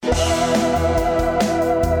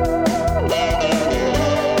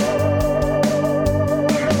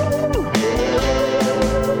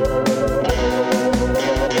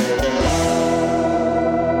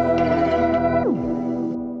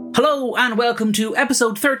welcome to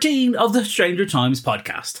episode 13 of the Stranger Times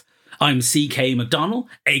podcast. I'm CK McDonnell,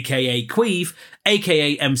 aka Queeve,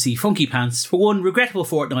 aka MC Funky Pants, for one regrettable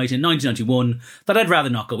fortnight in 1991 that I'd rather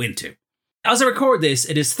not go into. As I record this,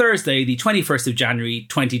 it is Thursday, the 21st of January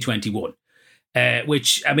 2021.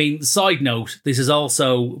 Which, side note, this is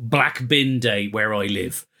also Black Bin Day where I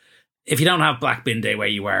live. If you don't have Black Bin Day where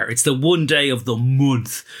you are, it's the one day of the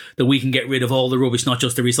month that we can get rid of all the rubbish, not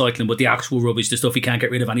just the recycling, but the actual rubbish, the stuff we can't get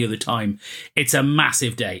rid of any other time. It's a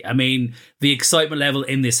massive day. The excitement level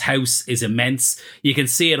in this house is immense. You can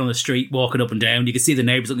see it on the street walking up and down. You can see the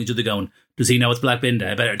neighbours looking at each other going, does he know it's Black Bin Day?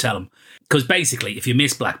 I better tell him. Because basically, if you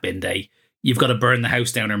miss Black Bin Day, you've got to burn the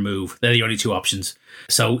house down or move. They're the only two options.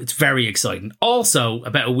 So it's very exciting. Also,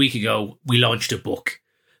 about a week ago, we launched a book.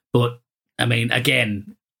 But,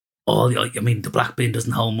 again, the black bin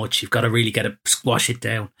doesn't hold much. You've got to really squash it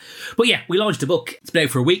down. But yeah, we launched a book. It's been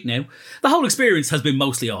out for a week now. The whole experience has been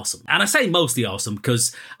mostly awesome. And I say mostly awesome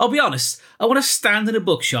because, I'll be honest, I want to stand in a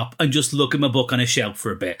bookshop and just look at my book on a shelf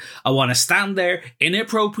for a bit. I want to stand there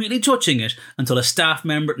inappropriately touching it until a staff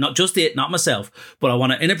member, not myself, but I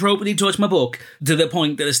want to inappropriately touch my book to the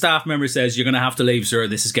point that a staff member says, you're going to have to leave, sir.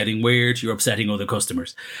 This is getting weird. You're upsetting other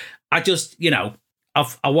customers. I just,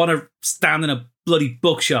 I want to stand in a bloody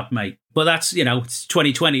bookshop, mate. But that's, it's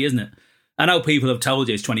 2020, isn't it? I know people have told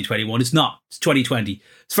you it's 2021. It's not. It's 2020.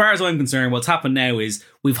 As far as I'm concerned, what's happened now is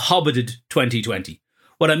we've hobbited 2020.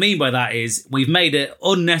 What I mean by that is we've made it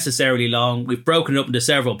unnecessarily long. We've broken it up into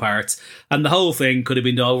several parts. And the whole thing could have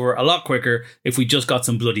been over a lot quicker if we just got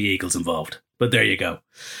some bloody eagles involved. But there you go.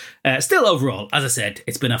 Still, overall, as I said,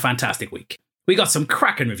 it's been a fantastic week. We got some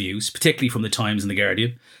cracking reviews, particularly from the Times and the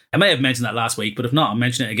Guardian. I may have mentioned that last week, but if not, I'll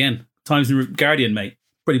mention it again. Times and Guardian, mate.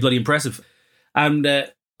 Pretty bloody impressive.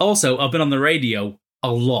 And also, I've been on the radio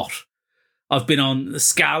a lot. I've been on the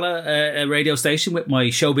Scala a radio station with my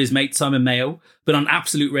showbiz mate Simon Mayo. Been on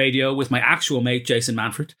Absolute Radio with my actual mate Jason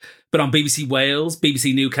Manford. Been on BBC Wales,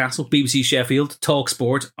 BBC Newcastle, BBC Sheffield, Talk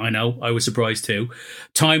Sport. I know, I was surprised too.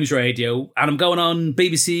 Times Radio. And I'm going on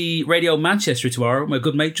BBC Radio Manchester tomorrow with my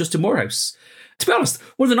good mate Justin Moorhouse. To be honest,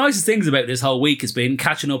 one of the nicest things about this whole week has been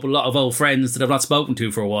catching up with a lot of old friends that I've not spoken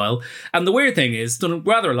to for a while. And the weird thing is, done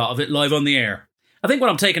rather a lot of it live on the air. I think what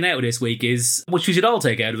I'm taking out of this week is, which we should all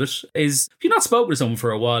take out of it, is if you've not spoken to someone for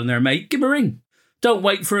a while and they're a mate, give them a ring. Don't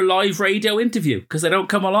wait for a live radio interview, because they don't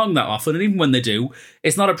come along that often. And even when they do,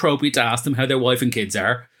 it's not appropriate to ask them how their wife and kids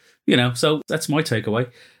are. So that's my takeaway.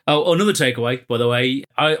 Oh, another takeaway, by the way,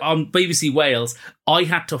 on BBC Wales, I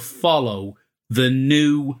had to follow the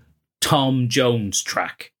new Tom Jones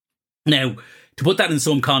track. Now, to put that in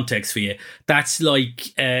some context for you, that's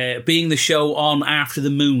like being the show on after the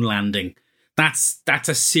moon landing. That's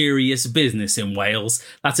a serious business in Wales.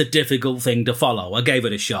 That's a difficult thing to follow. I gave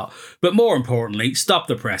it a shot. But more importantly, stop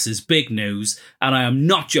the presses, big news, and I am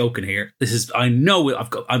not joking here. I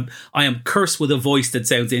am cursed with a voice that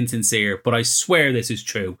sounds insincere, but I swear this is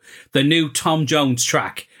true. The new Tom Jones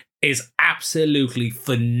track is absolutely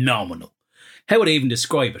phenomenal. How would I even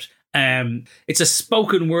describe it? It's a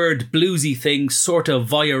spoken word bluesy thing, sort of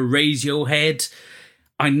via Radiohead.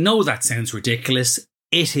 I know that sounds ridiculous.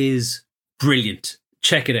 It is brilliant.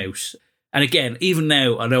 Check it out. And again, even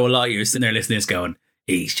now, I know a lot of you are sitting there listening to this going,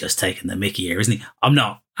 he's just taking the mickey here, isn't he? I'm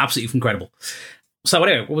not. Absolutely incredible. So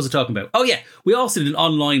anyway, what was I talking about? Oh yeah, we also did an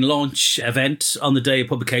online launch event on the day of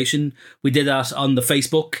publication. We did that on the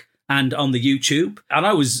Facebook and on the YouTube. And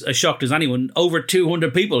I was as shocked as anyone. Over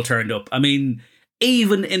 200 people turned up.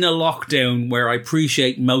 Even in a lockdown where I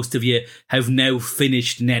appreciate most of you have now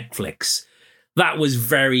finished Netflix, that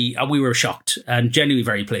was we were shocked and genuinely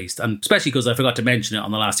very pleased. And especially because I forgot to mention it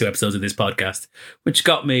on the last two episodes of this podcast, which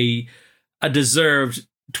got me a deserved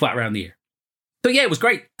twat around the ear. So yeah, it was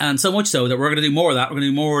great. And so much so that we're going to do more of that. We're going to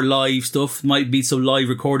do more live stuff. Might be some live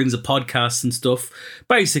recordings of podcasts and stuff.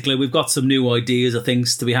 Basically, we've got some new ideas of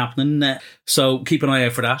things to be happening. So keep an eye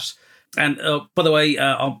out for that. And by the way,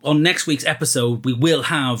 on next week's episode, we will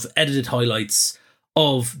have edited highlights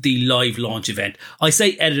of the live launch event. I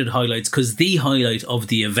say edited highlights because the highlight of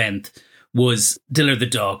the event was Diller the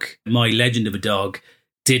dog. My legend of a dog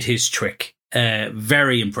did his trick.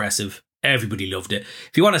 Very impressive. Everybody loved it.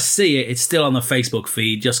 If you want to see it, it's still on the Facebook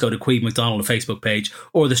feed. Just go to Queeve McDonnell, the Facebook page,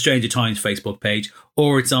 or the Stranger Times Facebook page,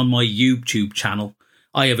 or it's on my YouTube channel.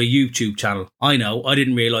 I have a YouTube channel. I know. I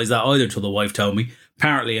didn't realise that either until the wife told me.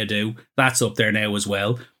 Apparently I do. That's up there now as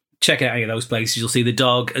well. Check out any of those places. You'll see the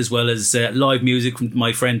dog as well as live music from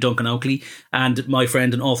my friend Duncan Oakley, and my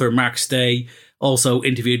friend and author Mark Stay also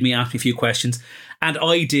interviewed me, asked me a few questions. And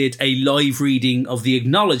I did a live reading of the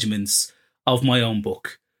acknowledgements of my own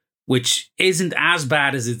book, which isn't as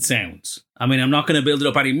bad as it sounds. I mean, I'm not going to build it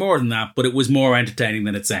up any more than that, but it was more entertaining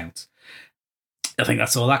than it sounds. I think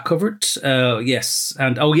that's all that covered. Yes.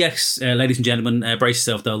 And ladies and gentlemen, brace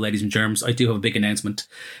yourself though, ladies and germs. I do have a big announcement.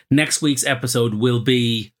 Next week's episode will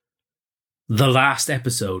be the last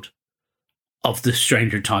episode of the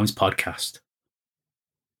Stranger Times podcast.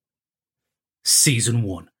 Season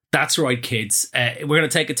 1. That's right, kids. We're going to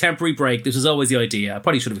take a temporary break. This was always the idea. I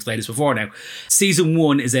probably should have explained this before now. Season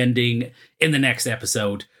 1 is ending in the next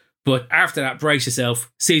episode. But after that, brace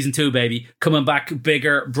yourself. Season 2, baby. Coming back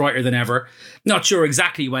bigger, brighter than ever. Not sure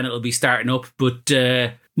exactly when it'll be starting up, but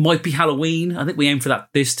might be Halloween. I think we aimed for that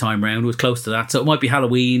this time round. It was close to that. So it might be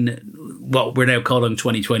Halloween, what we're now calling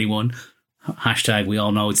 2021. Hashtag, we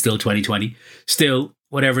all know it's still 2020. Still,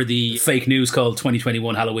 whatever the fake news called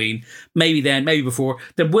 2021 Halloween. Maybe then, maybe before.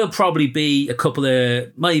 There will probably be a couple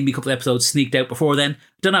of episodes sneaked out before then.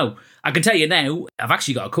 Don't know. I can tell you now, I've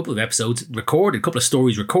actually got a couple of episodes recorded, a couple of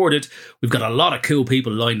stories recorded. We've got a lot of cool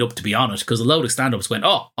people lined up, to be honest, because a load of stand-ups went,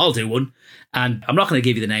 I'll do one. And I'm not going to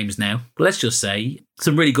give you the names now, but let's just say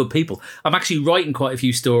some really good people. I'm actually writing quite a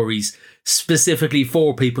few stories specifically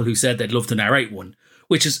for people who said they'd love to narrate one,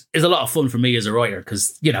 which is a lot of fun for me as a writer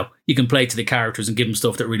because, you know, you can play to the characters and give them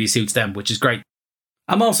stuff that really suits them, which is great.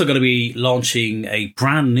 I'm also going to be launching a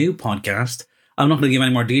brand new podcast. I'm not going to give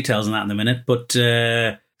any more details on that in a minute, but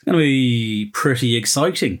it's going to be pretty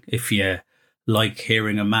exciting if you like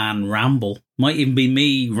hearing a man ramble. Might even be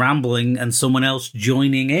me rambling and someone else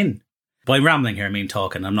joining in. By rambling here, I mean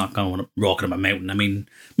talking. I'm not going rocking up a mountain. I mean,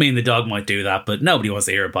 me and the dog might do that, but nobody wants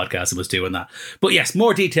to hear a podcast of us doing that. But yes,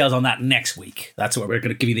 more details on that next week. That's what we're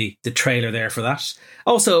going to give you the trailer there for that.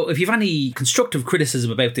 Also, if you have any constructive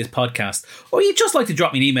criticism about this podcast, or you'd just like to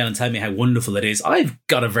drop me an email and tell me how wonderful it is, I've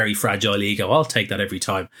got a very fragile ego. I'll take that every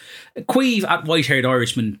time.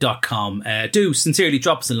 Queeve@whitehairedirishman.com. Do sincerely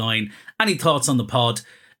drop us a line. Any thoughts on the pod?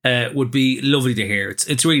 Would be lovely to hear.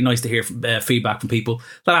 It's really nice to hear feedback from people.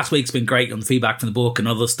 The last week's been great on the feedback from the book and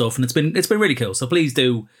other stuff, and it's been really cool. So please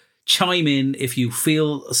do chime in if you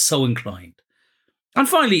feel so inclined. And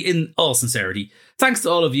finally, in all sincerity, thanks to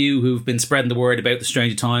all of you who've been spreading the word about the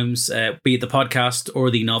Stranger Times, be it the podcast or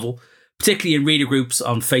the novel, particularly in reader groups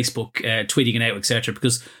on Facebook, tweeting it out, etc.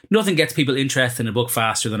 Because nothing gets people interested in a book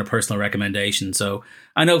faster than a personal recommendation. So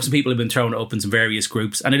I know some people have been throwing it up in some various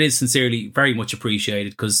groups, and it is sincerely very much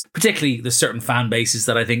appreciated because particularly there's certain fan bases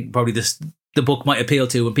that I think probably the book might appeal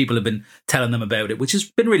to, and people have been telling them about it, which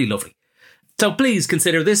has been really lovely. So please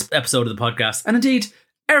consider this episode of the podcast, and indeed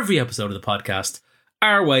every episode of the podcast,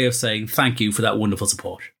 our way of saying thank you for that wonderful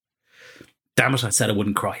support. Damn it, I said I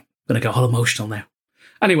wouldn't cry. I'm going to go all emotional now.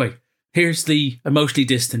 Anyway, here's the emotionally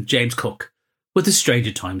distant James Cook with the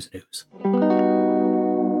Stranger Times news.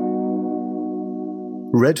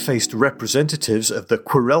 Red-faced representatives of the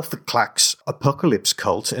Quirelthaclax apocalypse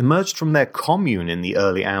cult emerged from their commune in the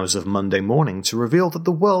early hours of Monday morning to reveal that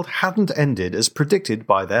the world hadn't ended as predicted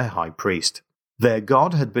by their high priest. Their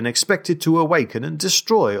god had been expected to awaken and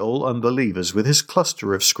destroy all unbelievers with his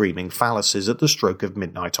cluster of screaming phalluses at the stroke of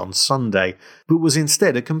midnight on Sunday, but was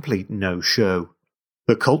instead a complete no-show.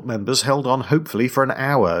 The cult members held on hopefully for an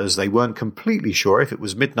hour as they weren't completely sure if it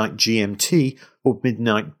was midnight GMT or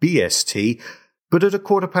midnight BST, but at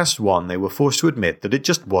 1:15 they were forced to admit that it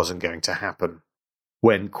just wasn't going to happen.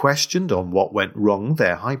 When questioned on what went wrong,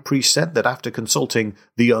 their high priest said that after consulting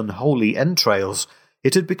the unholy entrails,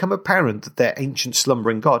 it had become apparent that their ancient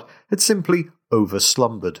slumbering god had simply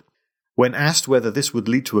overslumbered. When asked whether this would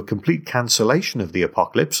lead to a complete cancellation of the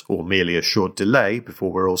apocalypse, or merely a short delay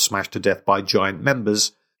before we're all smashed to death by giant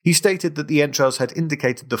members, he stated that the entrails had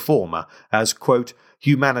indicated the former, as, quote,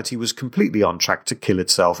 humanity was completely on track to kill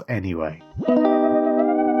itself anyway.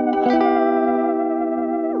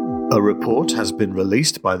 A report has been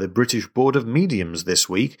released by the British Board of Mediums this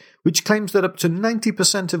week, which claims that up to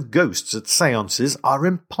 90% of ghosts at seances are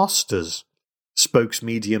imposters.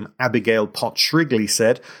 Spokesmedium Abigail Potts-Shrigley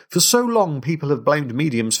said, "For so long people have blamed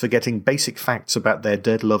mediums for getting basic facts about their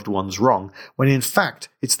dead loved ones wrong, when in fact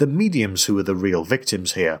it's the mediums who are the real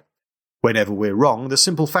victims here. Whenever we're wrong, the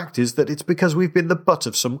simple fact is that it's because we've been the butt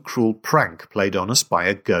of some cruel prank played on us by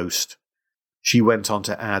a ghost." She went on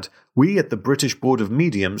to add, "We at the British Board of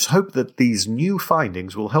Mediums hope that these new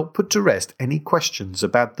findings will help put to rest any questions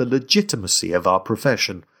about the legitimacy of our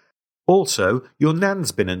profession. Also, your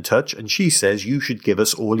nan's been in touch and she says you should give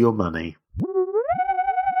us all your money."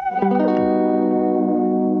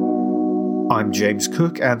 I'm James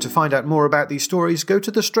Cook, and to find out more about these stories, go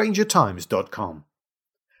to thestrangertimes.com.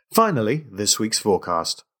 Finally, this week's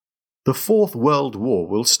forecast. The Fourth World War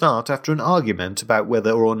will start after an argument about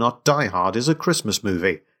whether or not Die Hard is a Christmas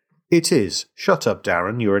movie. It is. Shut up,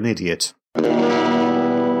 Darren, you're an idiot.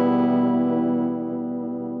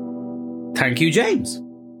 Thank you, James.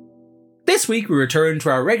 This week we return to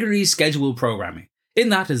our regularly scheduled programming. In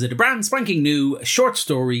that is a brand spanking new short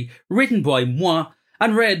story written by moi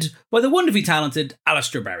and read by the wonderfully talented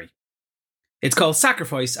Alistair Barrie. It's called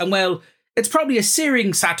Sacrifice, and well, it's probably a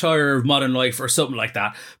searing satire of modern life or something like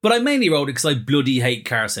that, but I mainly wrote it because I bloody hate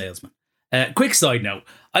car salesmen. Quick side note,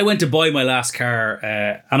 I went to buy my last car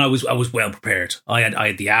and I was well prepared. I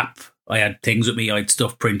had the app, I had things with me, I had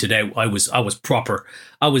stuff printed out, I was proper,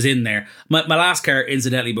 I was in there. My last car,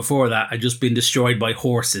 incidentally, before that, had just been destroyed by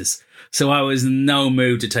horses, so I was in no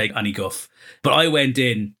mood to take any guff. But I went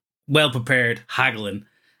in, well prepared, haggling,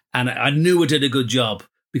 and I knew I did a good job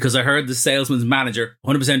because I heard the salesman's manager,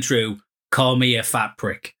 100% true, call me a fat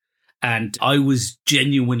prick. And I was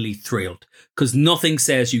genuinely thrilled because nothing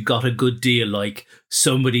says you got a good deal like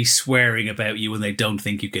somebody swearing about you when they don't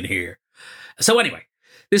think you can hear. So anyway,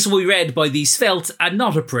 this will be read by the svelte and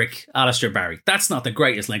not a prick Alistair Barrie. That's not the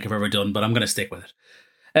greatest link I've ever done, but I'm going to stick with it.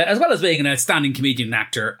 As well as being an outstanding comedian and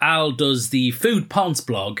actor, Al does the Food Ponce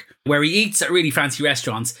blog, where he eats at really fancy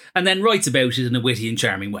restaurants and then writes about it in a witty and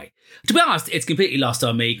charming way. To be honest, it's completely lost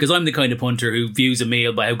on me, because I'm the kind of punter who views a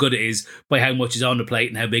meal by how good it is, by how much is on the plate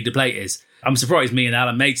and how big the plate is. I'm surprised me and Al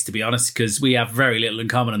are mates, to be honest, because we have very little in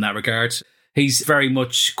common in that regard. He's very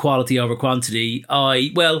much quality over quantity. I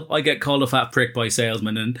get called a fat prick by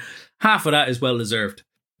salesmen, and half of that is well deserved.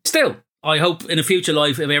 Still, I hope in a future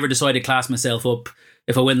life, if I ever decide to class myself up,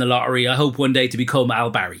 if I win the lottery, I hope one day to become Al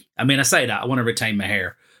Barrie. I mean, I say that, I want to retain my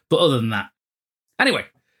hair. But other than that. Anyway,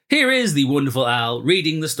 here is the wonderful Al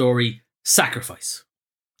reading the story Sacrifice.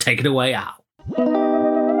 Take it away, Al.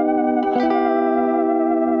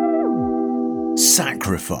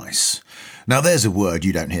 Sacrifice. Now there's a word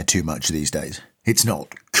you don't hear too much these days. It's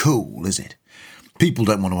not cool, is it? People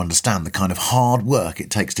don't want to understand the kind of hard work it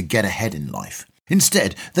takes to get ahead in life.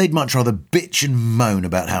 Instead, they'd much rather bitch and moan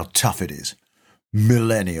about how tough it is.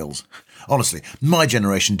 Millennials. Honestly, my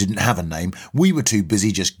generation didn't have a name. We were too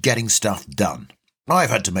busy just getting stuff done. I've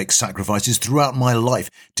had to make sacrifices throughout my life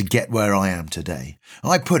to get where I am today.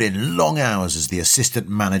 I put in long hours as the assistant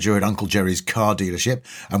manager at Uncle Jerry's car dealership,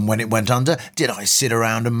 and when it went under, did I sit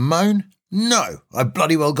around and moan? No, I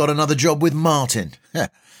bloody well got another job with Martin.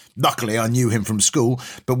 Luckily, I knew him from school,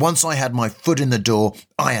 but once I had my foot in the door,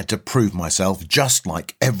 I had to prove myself just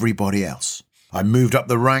like everybody else. I moved up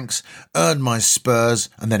the ranks, earned my spurs,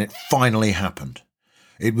 and then it finally happened.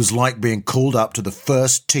 It was like being called up to the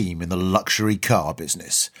first team in the luxury car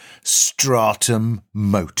business, Stratum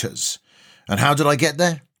Motors. And how did I get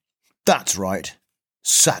there? That's right,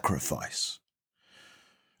 sacrifice.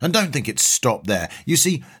 And don't think it stopped there. You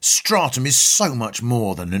see, Stratum is so much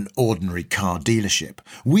more than an ordinary car dealership.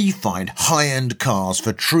 We find high-end cars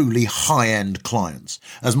for truly high-end clients.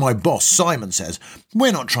 As my boss Simon says,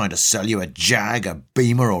 we're not trying to sell you a Jag, a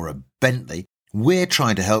Beamer or a Bentley. We're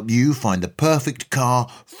trying to help you find the perfect car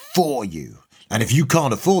for you. And if you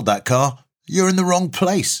can't afford that car, you're in the wrong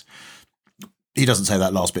place. He doesn't say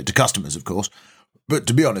that last bit to customers, of course. But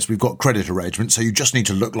to be honest, we've got credit arrangements, so you just need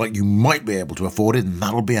to look like you might be able to afford it, and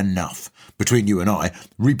that'll be enough. Between you and I,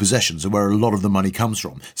 repossessions are where a lot of the money comes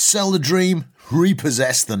from. Sell the dream,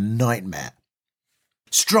 repossess the nightmare.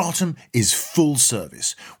 Stratum is full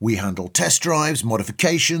service. We handle test drives,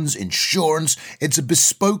 modifications, insurance. It's a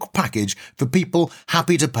bespoke package for people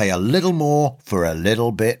happy to pay a little more for a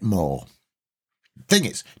little bit more. Thing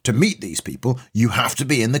is, to meet these people, you have to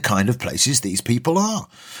be in the kind of places these people are.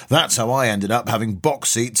 That's how I ended up having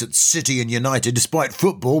box seats at City and United despite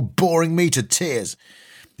football boring me to tears.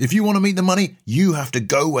 If you want to meet the money, you have to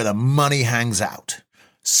go where the money hangs out.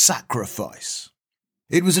 Sacrifice.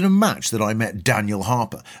 It was in a match that I met Daniel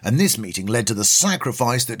Harper, and this meeting led to the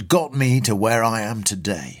sacrifice that got me to where I am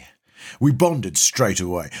today. We bonded straight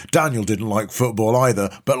away. Daniel didn't like football either,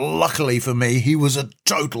 but luckily for me, he was a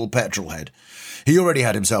total petrolhead. He already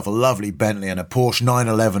had himself a lovely Bentley and a Porsche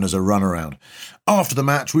 911 as a runaround. After the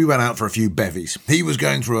match, we went out for a few bevies. He was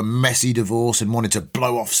going through a messy divorce and wanted to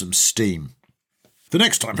blow off some steam. The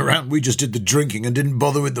next time around, we just did the drinking and didn't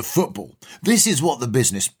bother with the football. This is what the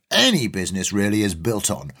business, any business really, is built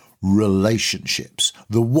on. Relationships.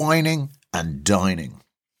 The whining and dining.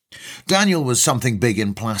 Daniel was something big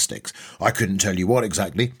in plastics. I couldn't tell you what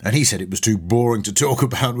exactly, and he said it was too boring to talk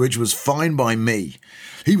about, which was fine by me.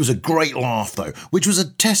 He was a great laugh, though, which was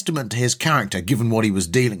a testament to his character given what he was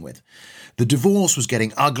dealing with. The divorce was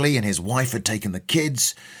getting ugly and his wife had taken the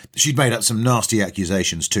kids. She'd made up some nasty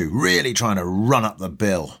accusations too, really trying to run up the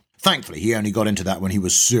bill. Thankfully, he only got into that when he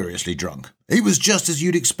was seriously drunk. He was just as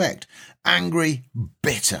you'd expect. Angry,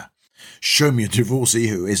 bitter. Show me a divorcee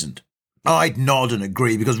who isn't. I'd nod and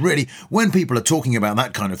agree because really, when people are talking about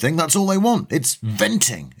that kind of thing, that's all they want. It's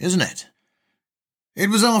venting, isn't it? It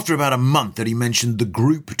was after about a month that he mentioned the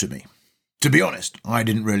group to me. To be honest, I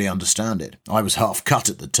didn't really understand it. I was half cut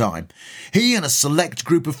at the time. He and a select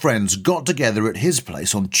group of friends got together at his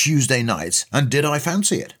place on Tuesday nights, and did I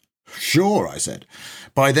fancy it? Sure, I said.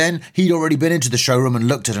 By then, he'd already been into the showroom and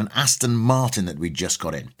looked at an Aston Martin that we'd just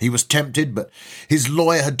got in. He was tempted, but his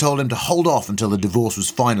lawyer had told him to hold off until the divorce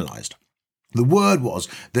was finalised. The word was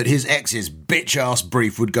that his ex's bitch-ass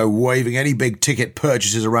brief would go waving any big-ticket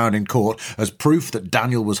purchases around in court as proof that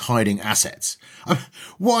Daniel was hiding assets.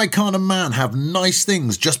 Why can't a man have nice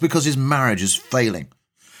things just because his marriage is failing?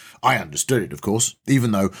 I understood it, of course,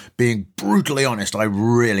 even though, being brutally honest, I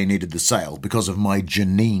really needed the sale because of my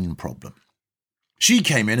Janine problem. She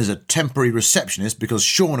came in as a temporary receptionist because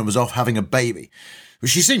Shauna was off having a baby.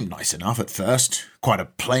 She seemed nice enough at first, quite a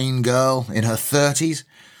plain girl in her 30s.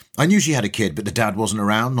 I knew she had a kid, but the dad wasn't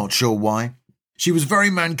around, not sure why. She was very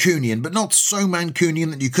Mancunian, but not so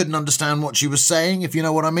Mancunian that you couldn't understand what she was saying, if you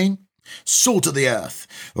know what I mean. Salt of the earth,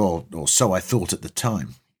 or so I thought at the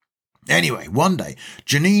time. Anyway, one day,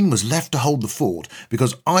 Janine was left to hold the fort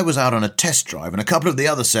because I was out on a test drive and a couple of the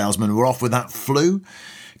other salesmen were off with that flu.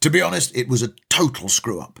 To be honest, it was a total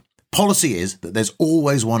screw-up. Policy is that there's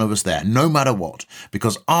always one of us there, no matter what,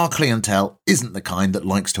 because our clientele isn't the kind that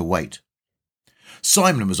likes to wait.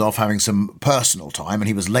 Simon was off having some personal time and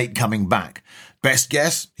he was late coming back. Best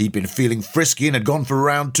guess, he'd been feeling frisky and had gone for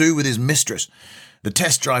round 2 with his mistress. The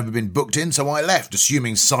test drive had been booked in, so I left,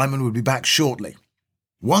 assuming Simon would be back shortly.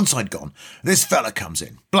 Once I'd gone, this fella comes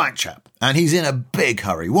in, black chap, and he's in a big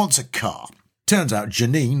hurry, wants a car. Turns out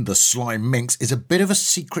Janine, the sly minx, is a bit of a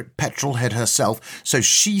secret petrol head herself, so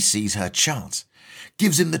she sees her chance.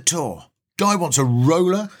 Gives him the tour. Guy wants a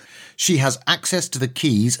roller. She has access to the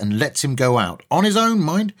keys and lets him go out, on his own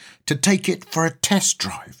mind, to take it for a test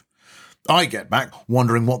drive. I get back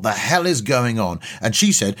wondering what the hell is going on, and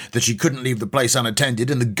she said that she couldn't leave the place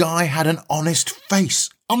unattended and the guy had an honest face.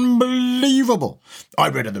 Unbelievable! I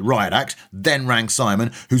read her the riot act, then rang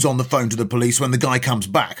Simon, who's on the phone to the police when the guy comes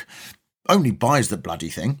back. Only buys the bloody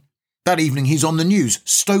thing. That evening he's on the news,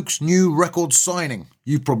 Stokes' new record signing.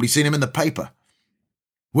 You've probably seen him in the paper.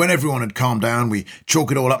 When everyone had calmed down, we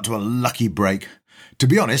chalk it all up to a lucky break. To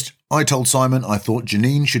be honest, I told Simon I thought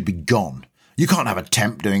Janine should be gone. You can't have a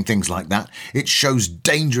temp doing things like that. It shows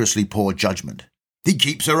dangerously poor judgment. He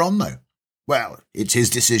keeps her on, though. Well, it's his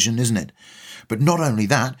decision, isn't it? But not only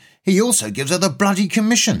that, he also gives her the bloody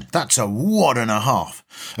commission. That's a wad and a half.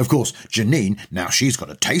 Of course, Janine, now she's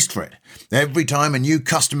got a taste for it. Every time a new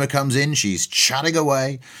customer comes in, she's chatting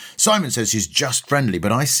away. Simon says she's just friendly,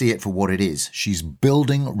 but I see it for what it is. She's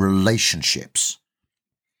building relationships.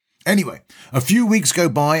 Anyway, a few weeks go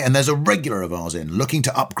by and there's a regular of ours in, looking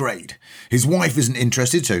to upgrade. His wife isn't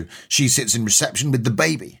interested, so she sits in reception with the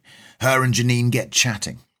baby. Her and Janine get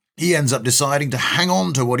chatting. He ends up deciding to hang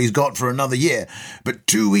on to what he's got for another year, but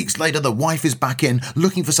 2 weeks later the wife is back in,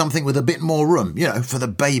 looking for something with a bit more room, for the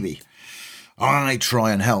baby. I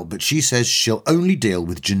try and help, but she says she'll only deal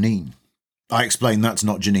with Janine. I explain that's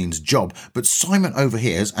not Janine's job, but Simon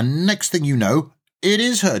overhears, and next thing you know, it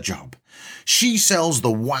is her job. She sells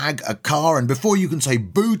the wag a car, and before you can say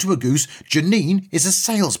boo to a goose, Janine is a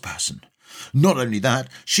salesperson. Not only that,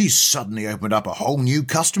 she's suddenly opened up a whole new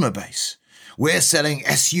customer base. We're selling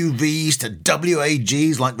SUVs to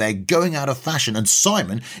WAGs like they're going out of fashion, and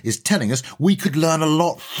Simon is telling us we could learn a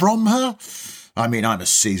lot from her. I mean, I'm a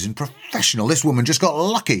seasoned professional. This woman just got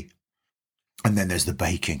lucky. And then there's the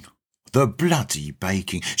baking. The bloody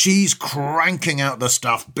baking. She's cranking out the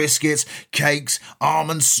stuff. Biscuits, cakes,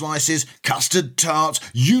 almond slices, custard tarts,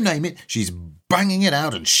 you name it. She's banging it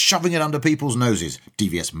out and shoving it under people's noses.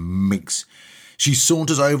 Devious minx. She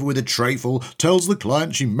saunters over with a trayful, tells the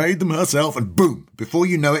client she made them herself, and boom, before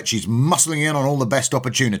you know it, she's muscling in on all the best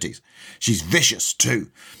opportunities. She's vicious, too.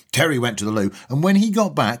 Terry went to the loo, and when he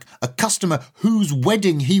got back, a customer whose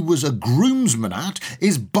wedding he was a groomsman at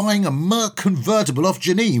is buying a Merc convertible off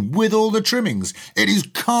Janine with all the trimmings. It is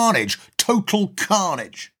carnage, total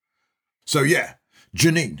carnage. So yeah,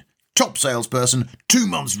 Janine, top salesperson, 2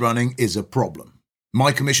 months running, is a problem.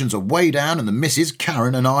 My commissions are way down and the missus,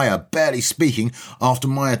 Karen, and I are barely speaking after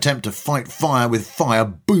my attempt to fight fire with fire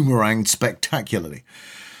boomeranged spectacularly.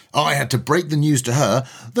 I had to break the news to her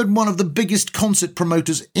that one of the biggest concert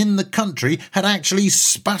promoters in the country had actually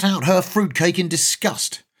spat out her fruitcake in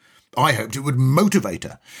disgust. I hoped it would motivate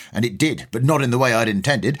her, and it did, but not in the way I'd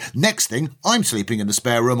intended. Next thing, I'm sleeping in the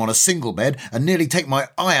spare room on a single bed and nearly take my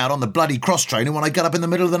eye out on the bloody cross-trainer when I get up in the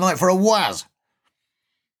middle of the night for a waz.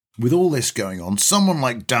 With all this going on, someone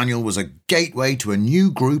like Daniel was a gateway to a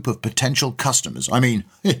new group of potential customers. I mean,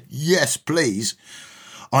 yes, please.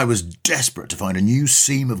 I was desperate to find a new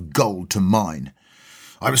seam of gold to mine.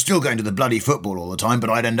 I was still going to the bloody football all the time, but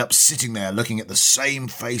I'd end up sitting there looking at the same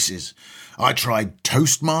faces. I tried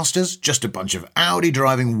Toastmasters, just a bunch of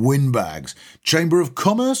Audi-driving windbags. Chamber of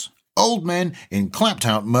Commerce, old men in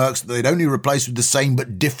clapped-out mercs that they'd only replace with the same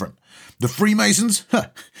but different. The Freemasons?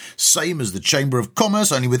 Same as the Chamber of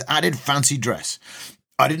Commerce, only with added fancy dress.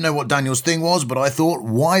 I didn't know what Daniel's thing was, but I thought,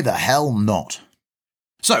 why the hell not?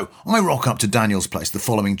 So, I rock up to Daniel's place the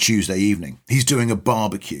following Tuesday evening. He's doing a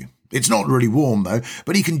barbecue. It's not really warm, though,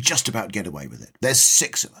 but he can just about get away with it. There's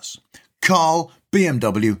 6 of us. Carl,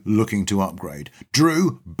 BMW, looking to upgrade.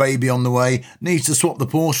 Drew, baby on the way, needs to swap the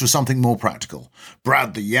Porsche for something more practical.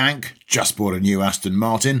 Brad the Yank, just bought a new Aston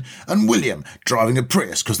Martin. And William, driving a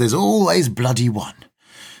Prius, because there's always bloody one.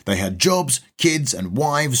 They had jobs, kids and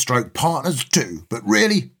wives, partners too, but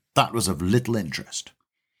really, that was of little interest.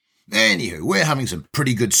 Anywho, we're having some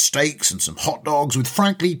pretty good steaks and some hot dogs with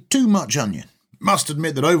frankly too much onion. Must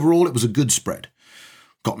admit that overall it was a good spread.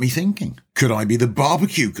 Got me thinking, could I be the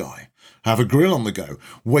barbecue guy? Have a grill on the go,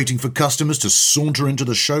 waiting for customers to saunter into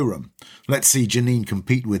the showroom. Let's see Janine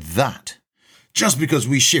compete with that. Just because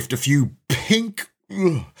we shift a few pink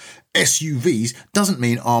SUVs doesn't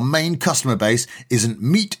mean our main customer base isn't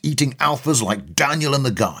meat-eating alphas like Daniel and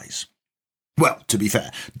the guys. Well, to be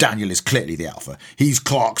fair, Daniel is clearly the alpha. He's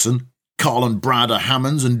Clarkson, Carl and Brad are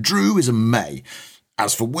Hammonds, and Drew is a May.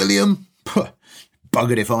 As for William,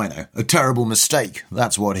 buggered if I know. A terrible mistake,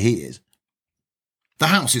 that's what he is. The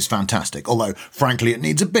house is fantastic, although, frankly, it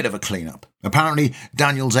needs a bit of a clean-up. Apparently,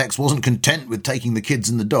 Daniel's ex wasn't content with taking the kids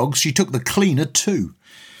and the dogs, she took the cleaner too.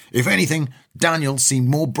 If anything, Daniel seemed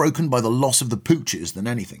more broken by the loss of the pooches than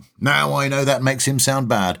anything. Now I know that makes him sound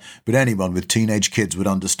bad, but anyone with teenage kids would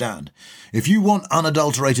understand. If you want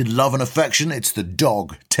unadulterated love and affection, it's the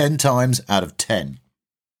dog, 10 times out of 10.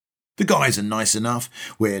 The guys are nice enough.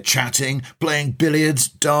 We're chatting, playing billiards,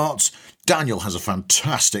 darts. Daniel has a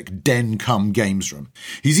fantastic den-cum-games room.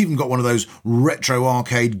 He's even got one of those retro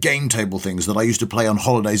arcade game table things that I used to play on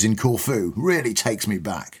holidays in Corfu. Really takes me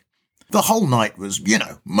back. The whole night was,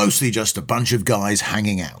 mostly just a bunch of guys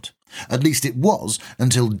hanging out. At least it was,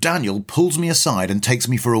 until Daniel pulls me aside and takes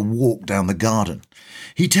me for a walk down the garden.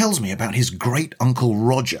 He tells me about his great-uncle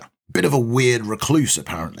Roger. Bit of a weird recluse,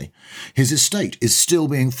 apparently. His estate is still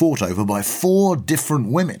being fought over by 4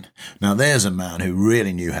 different women. Now there's a man who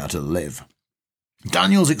really knew how to live.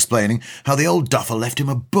 Daniel's explaining how the old duffer left him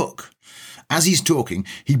a book. As he's talking,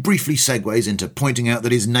 he briefly segues into pointing out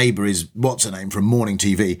that his neighbour is what's-her-name from morning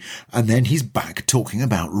TV, and then he's back talking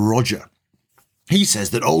about Roger. He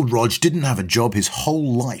says that old Rog didn't have a job his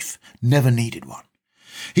whole life, never needed one.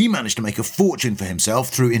 He managed to make a fortune for himself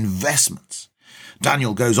through investments.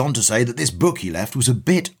 Daniel goes on to say that this book he left was a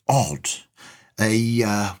bit odd.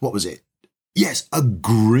 What was it? Yes, a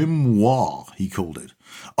grimoire, he called it.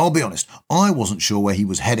 I'll be honest, I wasn't sure where he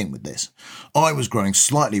was heading with this. I was growing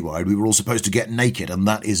slightly worried we were all supposed to get naked, and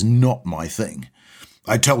that is not my thing.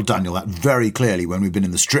 I told Daniel that very clearly when we'd been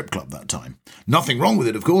in the strip club that time. Nothing wrong with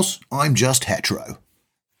it, of course. I'm just hetero.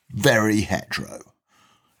 Very hetero.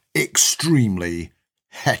 Extremely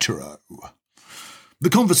hetero. The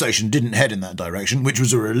conversation didn't head in that direction, which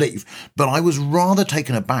was a relief, but I was rather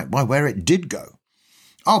taken aback by where it did go.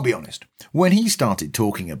 I'll be honest, when he started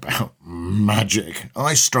talking about magic,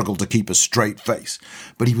 I struggled to keep a straight face,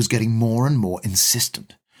 but he was getting more and more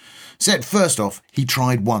insistent. Said first off, he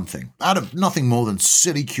tried one thing, out of nothing more than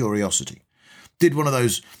silly curiosity. Did one of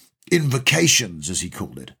those invocations, as he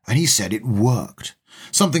called it, and he said it worked.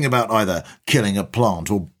 Something about either killing a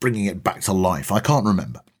plant or bringing it back to life, I can't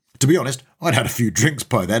remember. To be honest, I'd had a few drinks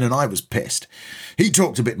by then and I was pissed. He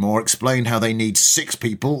talked a bit more, explained how they need 6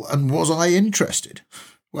 people, and was I interested?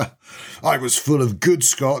 Well, I was full of good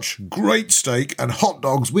scotch, great steak, and hot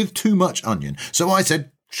dogs with too much onion, so I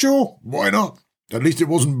said, sure, why not? At least it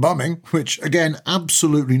wasn't bumming, which, again,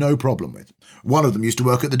 absolutely no problem with. One of them used to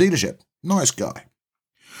work at the dealership. Nice guy.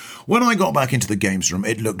 When I got back into the games room,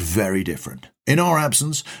 it looked very different. In our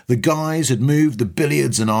absence, the guys had moved the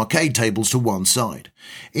billiards and arcade tables to one side.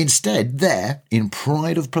 Instead, there, in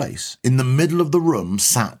pride of place, in the middle of the room,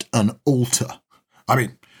 sat an altar.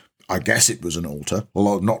 I guess it was an altar,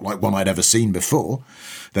 although not like one I'd ever seen before.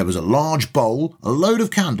 There was a large bowl, a load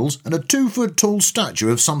of candles, and a 2-foot-tall statue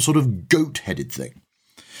of some sort of goat-headed thing.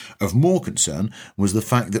 Of more concern was the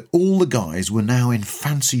fact that all the guys were now in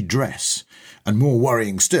fancy dress, and more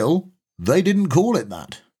worrying still, they didn't call it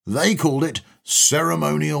that. They called it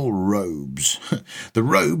ceremonial robes. The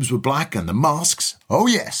robes were black and the masks, oh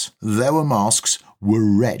yes, there were masks,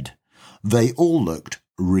 were red. They all looked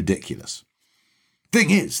ridiculous. Thing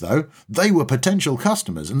is, though, they were potential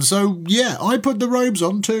customers, and so, yeah, I put the robes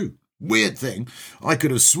on too. Weird thing, I could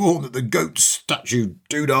have sworn that the goat statue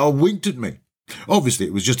doodah winked at me. Obviously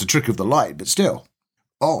it was just a trick of the light, but still,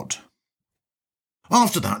 odd.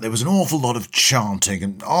 After that there was an awful lot of chanting,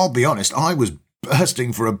 and I'll be honest, I was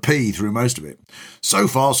bursting for a pee through most of it. So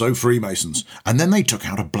far so Freemasons, and then they took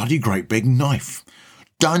out a bloody great big knife.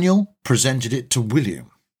 Daniel presented it to William.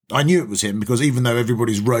 I knew it was him because even though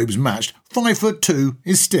everybody's robes matched, 5'2"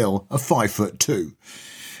 is still a 5'2".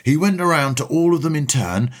 He went around to all of them in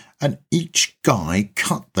turn, and each guy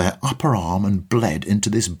cut their upper arm and bled into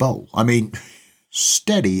this bowl. I mean,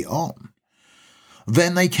 steady on.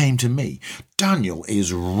 Then they came to me. Daniel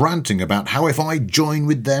is ranting about how if I join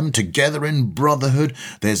with them together in brotherhood,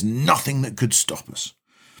 there's nothing that could stop us.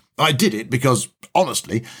 I did it because,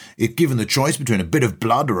 honestly, if given the choice between a bit of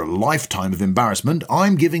blood or a lifetime of embarrassment,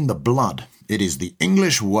 I'm giving the blood. It is the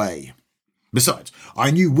English way. Besides,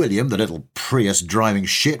 I knew William, the little Prius-driving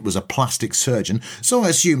shit, was a plastic surgeon, so I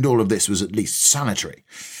assumed all of this was at least sanitary.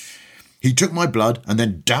 He took my blood, and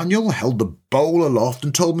then Daniel held the bowl aloft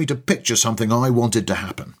and told me to picture something I wanted to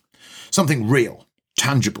happen. Something real,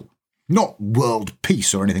 tangible, not world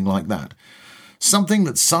peace or anything like that. Something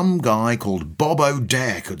that some guy called Bob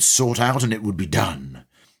O'Dare could sort out and it would be done.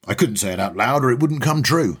 I couldn't say it out loud or it wouldn't come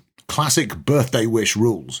true. Classic birthday wish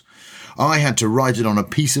rules. I had to write it on a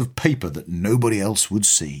piece of paper that nobody else would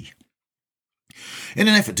see. In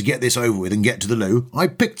an effort to get this over with and get to the loo, I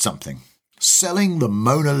picked something. Selling the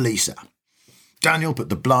Mona Lisa. Daniel put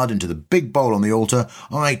the blood into the big bowl on the altar,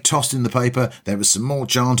 I tossed in the paper, there was some more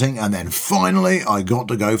chanting, and then finally I got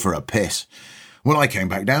to go for a piss. When I came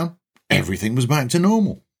back down, everything was back to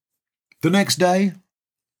normal. The next day,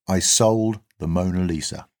 I sold the Mona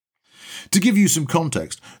Lisa. To give you some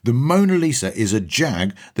context, the Mona Lisa is a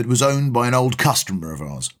Jag that was owned by an old customer of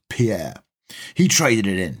ours, Pierre. He traded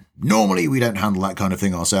it in. Normally we don't handle that kind of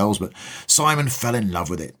thing ourselves, but Simon fell in love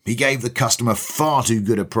with it. He gave the customer far too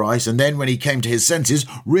good a price, and then when he came to his senses,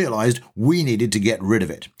 realised we needed to get rid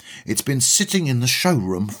of it. It's been sitting in the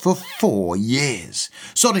showroom for 4 years.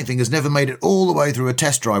 Sodding thing has never made it all the way through a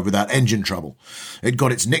test drive without engine trouble. It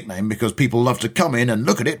got its nickname because people loved to come in and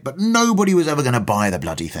look at it, but nobody was ever going to buy the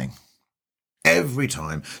bloody thing. Every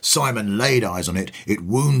time Simon laid eyes on it, it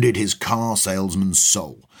wounded his car salesman's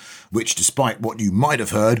soul, which, despite what you might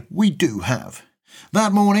have heard, we do have.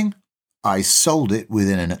 That morning, I sold it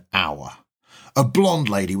within an hour. A blonde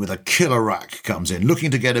lady with a killer rack comes in,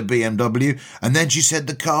 looking to get a BMW, and then she said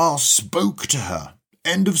the car spoke to her.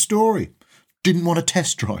 End of story. Didn't want a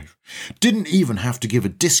test drive. Didn't even have to give a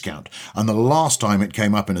discount, and the last time it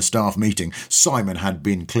came up in a staff meeting, Simon had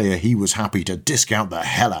been clear he was happy to discount the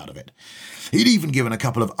hell out of it. He'd even given a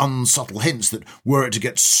couple of unsubtle hints that were it to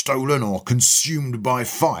get stolen or consumed by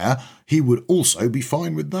fire, he would also be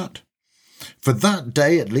fine with that. For that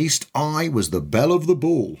day at least, I was the belle of the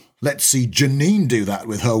ball. Let's see Janine do that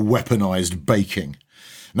with her weaponised baking.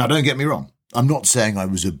 Now don't get me wrong, I'm not saying I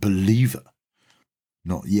was a believer.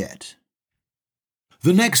 Not yet.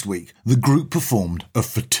 The next week, the group performed a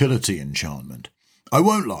fertility enchantment. I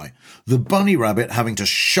won't lie, the bunny rabbit having to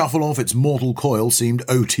shuffle off its mortal coil seemed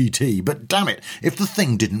OTT, but damn it, if the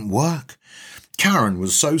thing didn't work. Karen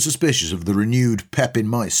was so suspicious of the renewed pep in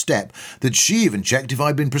my step that she even checked if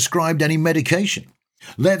I'd been prescribed any medication.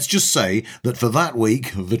 Let's just say that for that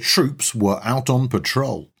week, the troops were out on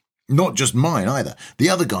patrol. Not just mine either, the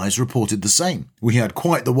other guys reported the same. We had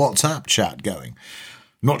quite the WhatsApp chat going.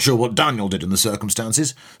 Not sure what Daniel did in the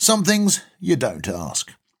circumstances. Some things you don't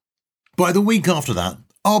ask. By the week after that,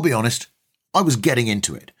 I'll be honest, I was getting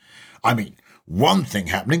into it. I mean, one thing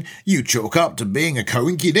happening, you chalk up to being a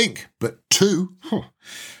coinky-dink, but two,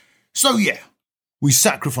 So yeah, we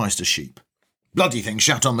sacrificed a sheep. Bloody thing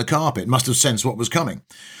shat on the carpet, must have sensed what was coming.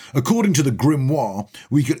 According to the grimoire,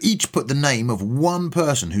 we could each put the name of one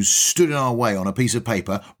person who stood in our way on a piece of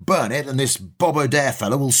paper, burn it, and this Bob O'Dare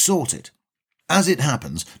fella will sort it. As it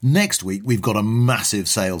happens, next week we've got a massive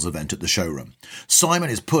sales event at the showroom. Simon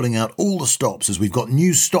is pulling out all the stops as we've got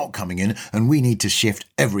new stock coming in and we need to shift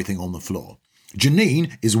everything on the floor.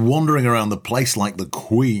 Janine is wandering around the place like the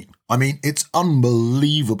queen. I mean, it's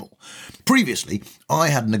unbelievable. Previously, I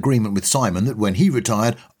had an agreement with Simon that when he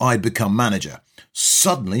retired, I'd become manager.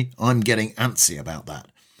 Suddenly, I'm getting antsy about that.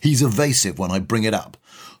 He's evasive when I bring it up.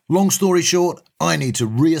 Long story short, I need to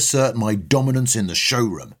reassert my dominance in the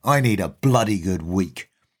showroom. I need a bloody good week.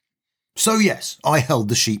 So yes, I held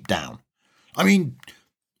the sheep down. I mean,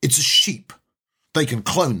 it's a sheep. They can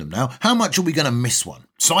clone them now. How much are we going to miss one?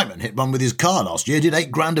 Simon hit one with his car last year, did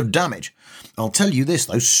 8 grand of damage. I'll tell you this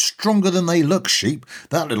though, stronger than they look, sheep.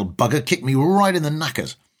 That little bugger kicked me right in the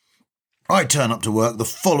knackers. I turn up to work the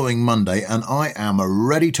following Monday and I am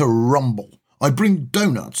ready to rumble. I bring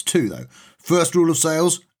donuts too, though. First rule of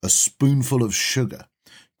sales, a spoonful of sugar.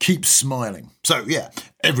 Keep smiling. So, yeah,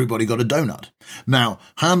 everybody got a donut. Now,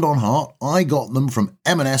 hand on heart, I got them from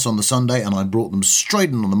M&S on the Sunday and I brought them straight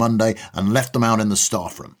in on the Monday and left them out in the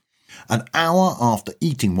staff room. An hour after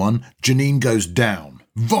eating one, Janine goes down,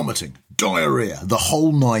 vomiting, diarrhea, the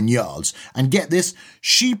whole 9 yards. And get this,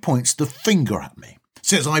 she points the finger at me.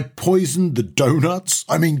 Says I poisoned the donuts?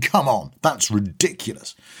 I mean, come on, that's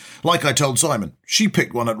ridiculous. Like I told Simon, she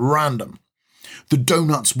picked one at random. The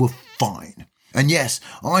donuts were fine. And yes,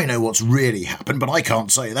 I know what's really happened, but I can't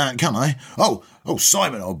say that, can I? Oh,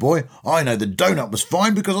 Simon, old boy, I know the donut was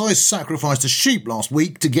fine because I sacrificed a sheep last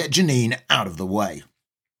week to get Janine out of the way.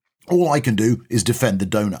 All I can do is defend the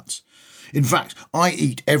donuts. In fact, I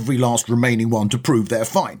eat every last remaining one to prove they're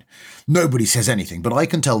fine. Nobody says anything, but I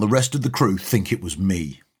can tell the rest of the crew think it was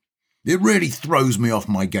me. It really throws me off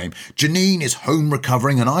my game. Janine is home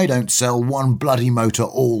recovering and I don't sell one bloody motor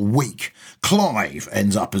all week. Clive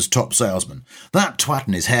ends up as top salesman. That twat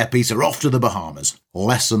and his hairpiece are off to the Bahamas.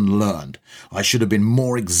 Lesson learned. I should have been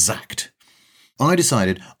more exact. I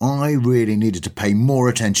decided I really needed to pay more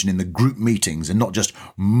attention in the group meetings and not just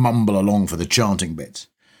mumble along for the chanting bits.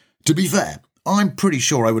 To be fair, I'm pretty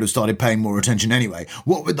sure I would have started paying more attention anyway,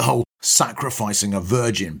 what with the whole sacrificing a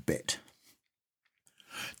virgin bit.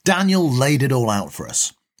 Daniel laid it all out for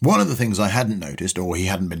us. One of the things I hadn't noticed, or he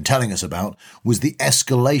hadn't been telling us about, was the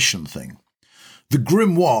escalation thing. The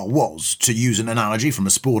grimoire was, to use an analogy from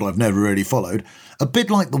a sport I've never really followed, a bit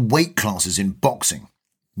like the weight classes in boxing.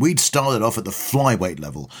 We'd started off at the flyweight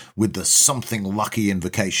level with the something lucky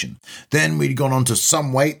invocation. Then we'd gone on to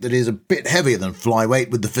some weight that is a bit heavier than flyweight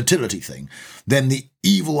with the fertility thing. Then the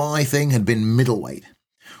evil eye thing had been middleweight.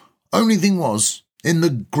 Only thing was, in the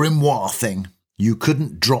grimoire thing, you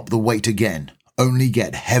couldn't drop the weight again, only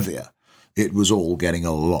get heavier. It was all getting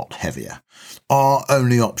a lot heavier. Our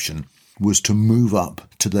only option was to move up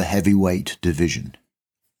to the heavyweight division.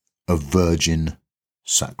 A virgin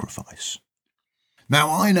sacrifice. Now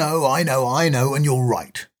I know, and you're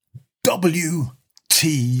right. WTF.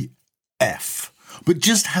 But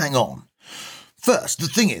just hang on. First, the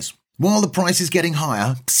thing is, while the price is getting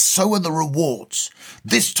higher, so are the rewards.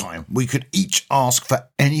 This time, we could each ask for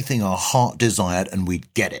anything our heart desired and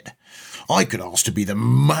we'd get it. I could ask to be the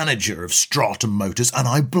manager of Stratum Motors, and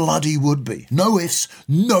I bloody would be. No ifs,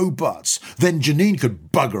 no buts. Then Janine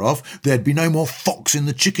could bugger off, there'd be no more fox in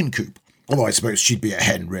the chicken coop. Although I suppose she'd be a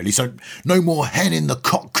hen, really, so no more hen in the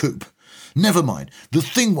cock coop. Never mind. The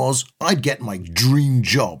thing was, I'd get my dream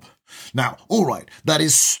job. Now, all right, that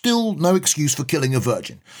is still no excuse for killing a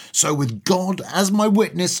virgin. So with God as my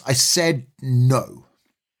witness, I said no.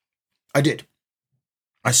 I did.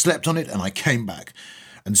 I slept on it and I came back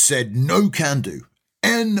and said no can do.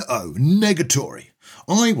 N-O, negatory.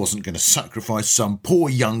 I wasn't going to sacrifice some poor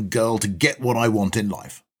young girl to get what I want in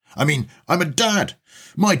life. I mean, I'm a dad.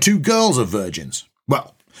 My 2 girls are virgins.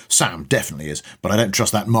 Well, Sam definitely is, but I don't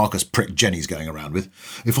trust that Marcus prick Jenny's going around with.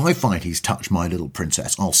 If I find he's touched my little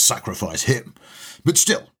princess, I'll sacrifice him. But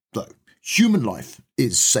still, though, human life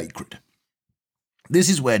is sacred. This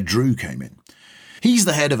is where Drew came in. He's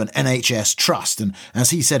the head of an NHS trust, and as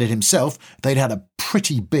he said it himself, they'd had a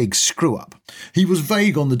pretty big screw-up. He was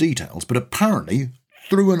vague on the details, but apparently,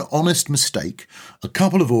 through an honest mistake, a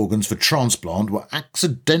couple of organs for transplant were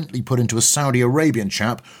accidentally put into a Saudi Arabian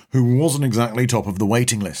chap who wasn't exactly top of the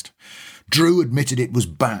waiting list. Drew admitted it was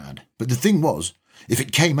bad, but the thing was, if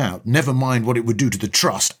it came out, never mind what it would do to the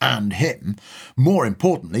trust and him, more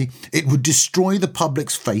importantly, it would destroy the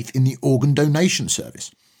public's faith in the organ donation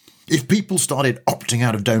service. If people started opting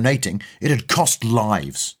out of donating, it had cost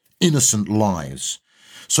lives, innocent lives.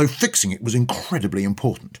 So fixing it was incredibly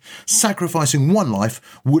important. Sacrificing one life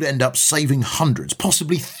would end up saving hundreds,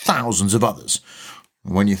 possibly thousands of others.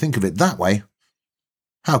 When you think of it that way,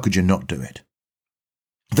 how could you not do it?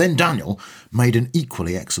 Then Daniel made an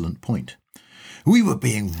equally excellent point. We were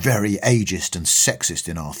being very ageist and sexist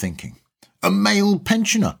in our thinking. A male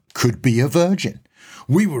pensioner could be a virgin.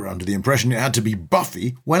 We were under the impression it had to be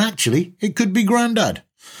Buffy, when actually it could be Grandad.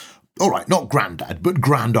 All right, not Grandad, but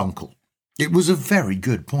Granduncle. It was a very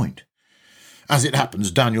good point. As it happens,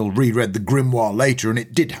 Daniel reread the grimoire later and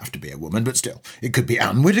it did have to be a woman, but still, it could be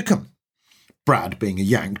Anne Widdecombe. Brad, being a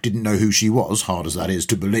Yank, didn't know who she was, hard as that is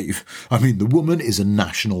to believe. I mean, the woman is a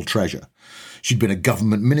national treasure. She'd been a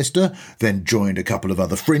government minister, then joined a couple of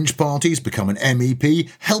other fringe parties, become an MEP,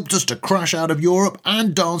 helped us to crash out of Europe,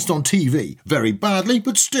 and danced on TV. Very badly,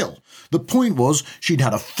 but still. The point was, she'd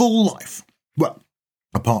had a full life. Well,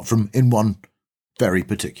 apart from in one very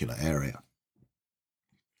particular area.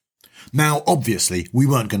 Now, obviously, we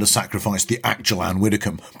weren't going to sacrifice the actual Anne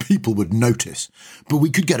Widdecombe. People would notice. But we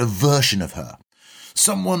could get a version of her.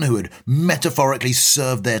 Someone who had metaphorically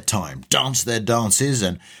served their time, danced their dances,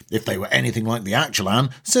 and, if they were anything like the actual Anne,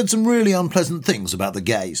 said some really unpleasant things about the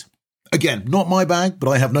gays. Again, not my bag, but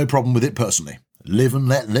I have no problem with it personally. Live and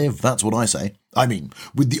let live, that's what I say. I mean,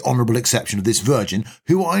 with the honourable exception of this virgin,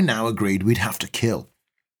 who I now agreed we'd have to kill.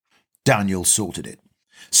 Daniel sorted it.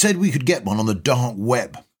 Said we could get one on the dark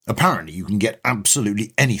web. Apparently you can get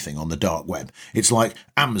absolutely anything on the dark web. It's like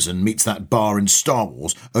Amazon meets that bar in Star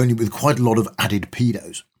Wars, only with quite a lot of added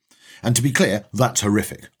pedos. And to be clear, that's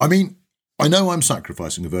horrific. I mean, I know I'm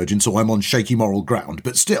sacrificing a virgin, so I'm on shaky moral ground,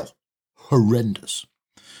 but still, horrendous.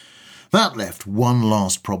 That left one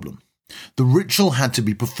last problem. The ritual had to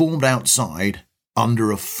be performed outside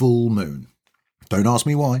under a full moon. Don't ask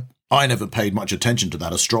me why. I never paid much attention to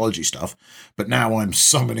that astrology stuff, but now I'm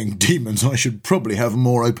summoning demons, I should probably have a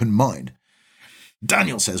more open mind.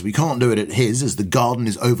 Daniel says we can't do it at his, as the garden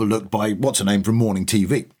is overlooked by what's-her-name from morning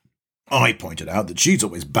TV. I pointed out that she's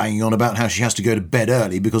always banging on about how she has to go to bed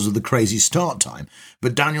early because of the crazy start time,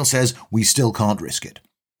 but Daniel says we still can't risk it.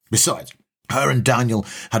 Besides, her and Daniel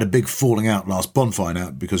had a big falling out last bonfire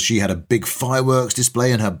night because she had a big fireworks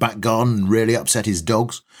display in her back garden and really upset his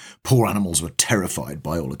dogs. Poor animals were terrified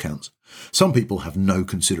by all accounts. Some people have no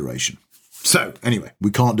consideration. So, anyway,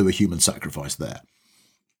 we can't do a human sacrifice there.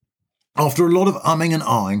 After a lot of umming and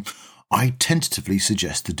ahhing, I tentatively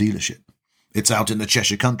suggest the dealership. It's out in the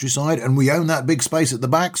Cheshire countryside and we own that big space at the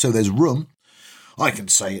back, so there's room. I can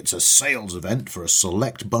say it's a sales event for a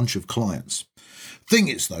select bunch of clients. Thing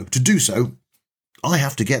is, though, to do so, I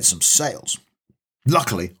have to get some sales.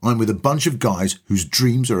 Luckily, I'm with a bunch of guys whose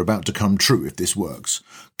dreams are about to come true if this works.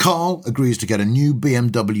 Carl agrees to get a new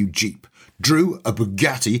BMW Jeep, Drew a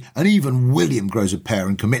Bugatti, and even William grows a pair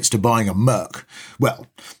and commits to buying a Merc. Well,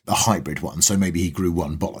 a hybrid one, so maybe he grew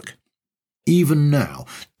one bollock. Even now,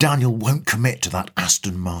 Daniel won't commit to that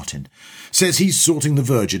Aston Martin. Says he's sorting the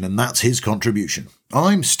Virgin and that's his contribution.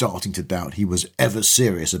 I'm starting to doubt he was ever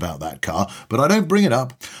serious about that car, but I don't bring it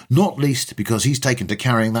up, not least because he's taken to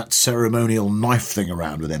carrying that ceremonial knife thing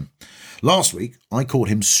around with him. Last week, I caught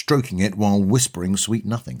him stroking it while whispering sweet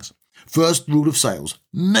nothings. First rule of sales,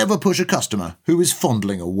 never push a customer who is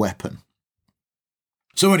fondling a weapon.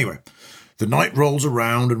 So anyway, the night rolls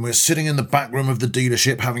around and we're sitting in the back room of the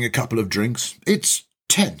dealership having a couple of drinks. It's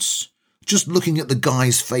tense. Just looking at the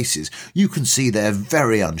guys' faces, you can see they're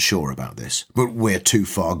very unsure about this, but we're too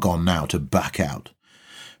far gone now to back out.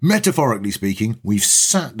 Metaphorically speaking, we've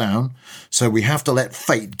sat down, so we have to let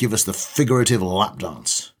fate give us the figurative lap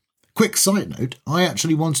dance. Quick side note, I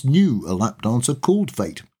actually once knew a lap dancer called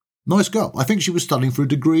Fate. Nice girl, I think she was studying for a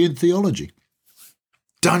degree in theology.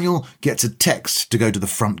 Daniel gets a text to go to the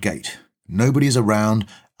front gate. Nobody's around,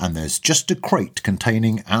 and there's just a crate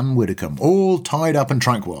containing Anne Widdecombe, all tied up and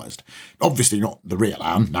tranquillised. Obviously not the real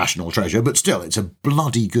Anne, national treasure, but still, it's a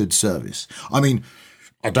bloody good service. I mean,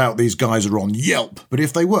 I doubt these guys are on Yelp, but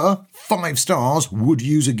if they were, 5 stars would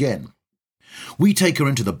use again. We take her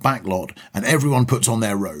into the back lot, and everyone puts on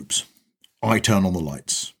their robes. I turn on the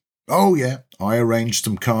lights. Oh yeah, I arranged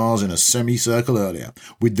some cars in a semicircle earlier.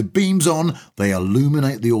 With the beams on, they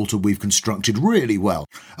illuminate the altar we've constructed really well,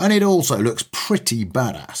 and it also looks pretty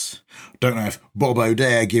badass. Don't know if Bob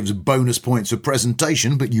O'Dare gives bonus points for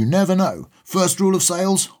presentation, but you never know. First rule of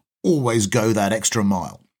sales, always go that extra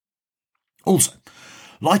mile. Also,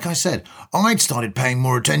 like I said, I'd started paying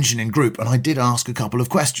more attention in group, and I did ask a couple of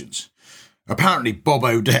questions. Apparently Bob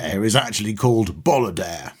O'Dare is actually called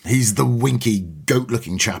Bolladare. He's the winky,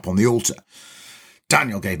 goat-looking chap on the altar.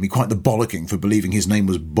 Daniel gave me quite the bollocking for believing his name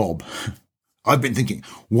was Bob. I've been thinking,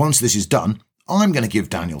 once this is done, I'm going to give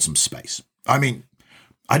Daniel some space. I mean,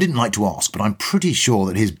 I didn't like to ask, but I'm pretty sure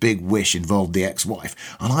that his big wish involved the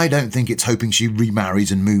ex-wife, and I don't think it's hoping she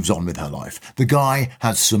remarries and moves on with her life. The guy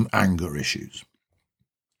has some anger issues.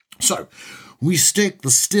 So, we stick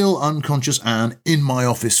the still unconscious Anne in my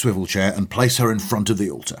office swivel chair and place her in front of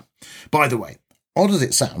the altar. By the way, odd as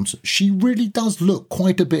it sounds, she really does look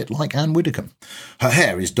quite a bit like Anne Widdecombe. Her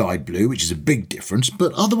hair is dyed blue, which is a big difference,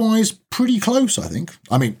 but otherwise pretty close, I think.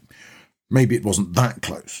 I mean, maybe it wasn't that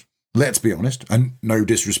close. Let's be honest, and no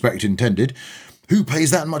disrespect intended, who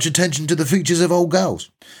pays that much attention to the features of old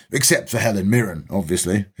girls? Except for Helen Mirren,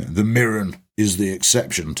 obviously. The Mirren is the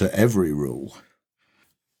exception to every rule.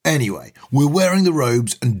 Anyway, we're wearing the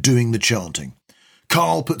robes and doing the chanting.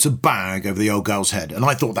 Carl puts a bag over the old girl's head, and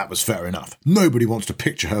I thought that was fair enough. Nobody wants to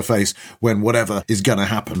picture her face when whatever is going to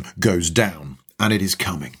happen goes down, and it is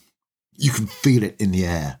coming. You can feel it in the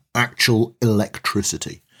air, actual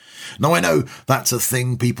electricity. Now I know that's a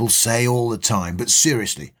thing people say all the time, but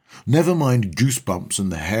seriously, never mind goosebumps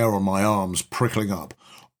and the hair on my arms prickling up.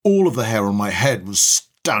 All of the hair on my head was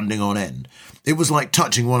standing on end. It was like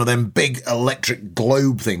touching one of them big electric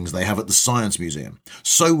globe things they have at the Science Museum.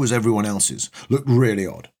 So was everyone else's. Looked really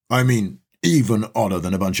odd. I mean, even odder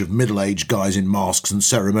than a bunch of middle-aged guys in masks and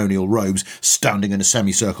ceremonial robes standing in a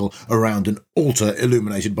semicircle around an altar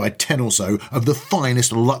illuminated by 10 or so of the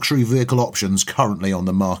finest luxury vehicle options currently on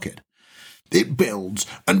the market. It builds,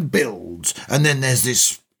 and then there's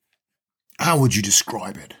this... How would you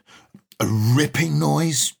describe it? A ripping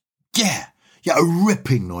noise? Yeah, a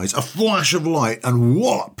ripping noise, a flash of light, and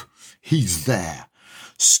whoop, he's there,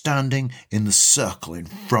 standing in the circle in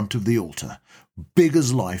front of the altar, big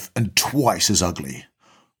as life and twice as ugly.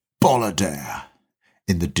 Bolader,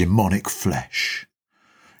 in the demonic flesh.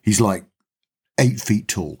 He's like 8 feet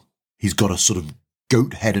tall. He's got a sort of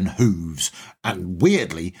goat head and hooves, and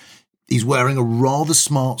weirdly, he's wearing a rather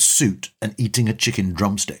smart suit and eating a chicken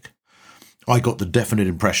drumstick. I got the definite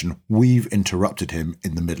impression we've interrupted him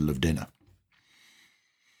in the middle of dinner.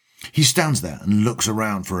 He stands there and looks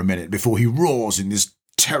around for a minute before he roars in this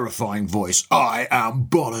terrifying voice, "I am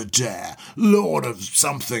Bolader, Lord of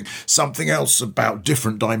something else about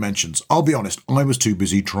different dimensions." I'll be honest, I was too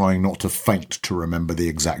busy trying not to faint to remember the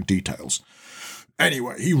exact details.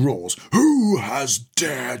 Anyway, he roars, "Who has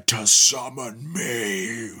dared to summon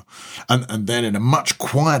me?" And then in a much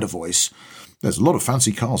quieter voice, "There's a lot of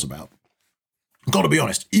fancy cars about." Got to be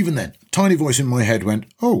honest, even then, tiny voice in my head went,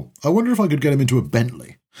 "Oh, I wonder if I could get him into a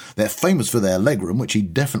Bentley. They're famous for their legroom, which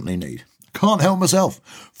he'd definitely need. Can't help myself.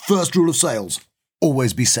 First rule of sales,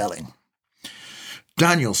 always be selling."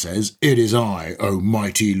 Daniel says, "It is I, O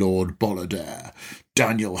mighty Lord Bolader,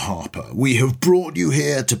 Daniel Harper. We have brought you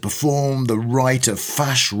here to perform the rite of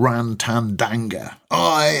Fashran Tandanga.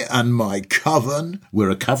 I and my coven," we're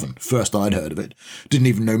a coven, first I'd heard of it. Didn't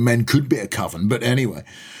even know men could be a coven, but anyway,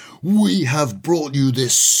 "we have brought you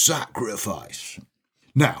this sacrifice."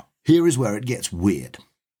 Now, here is where it gets weird.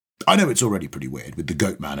 I know it's already pretty weird with the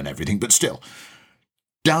goat man and everything, but still.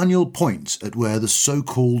 Daniel points at where the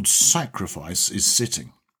so-called sacrifice is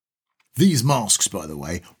sitting. These masks, by the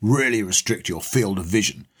way, really restrict your field of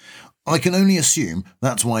vision. I can only assume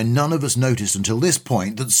that's why none of us noticed until this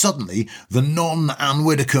point that suddenly the non-Anne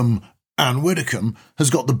Widdecombe has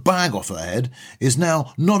got the bag off her head, is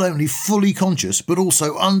now not only fully conscious but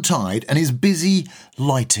also untied and is busy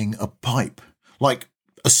lighting a pipe. Like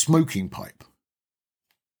a smoking pipe.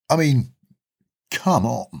 I mean, come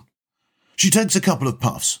on. She takes a couple of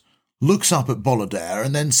puffs, looks up at Bolader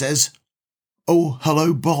and then says, "Oh,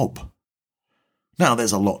 hello, Bob." Now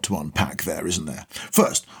there's a lot to unpack there, isn't there?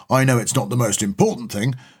 First, I know it's not the most important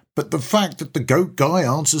thing, but the fact that the goat guy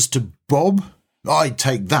answers to Bob, I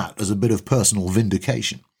take that as a bit of personal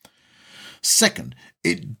vindication. Second,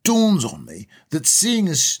 it dawns on me that seeing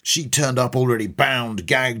as she turned up already bound,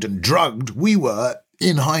 gagged and drugged, we were,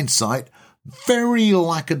 in hindsight, very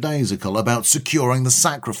lackadaisical about securing the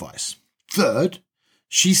sacrifice. Third,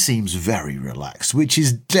 she seems very relaxed, which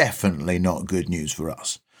is definitely not good news for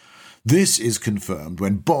us. This is confirmed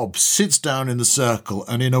when Bob sits down in the circle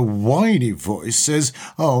and in a whiny voice says,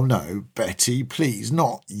 "Oh no, Betty, please,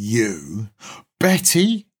 not you."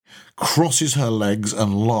 Betty crosses her legs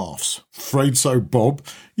and laughs. "Afraid so, Bob.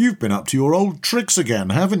 You've been up to your old tricks again,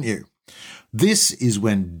 haven't you?" This is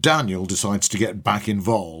when Daniel decides to get back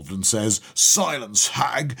involved and says, "Silence,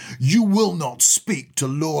 hag! You will not speak to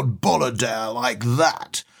Lord Bolader like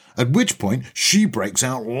that." At which point she breaks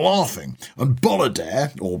out laughing, and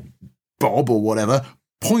Bolader, or Bob or whatever,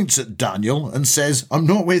 points at Daniel and says, "I'm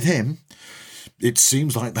not with him." "It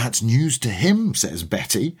seems like that's news to him," says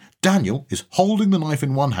Betty. Daniel is holding the knife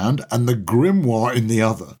in one hand and the grimoire in the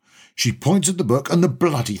other. She points at the book and the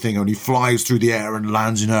bloody thing only flies through the air and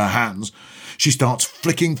lands in her hands. She starts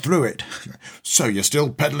flicking through it. "So you're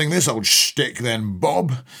still peddling this old shtick then,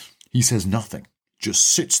 Bob?" He says nothing, just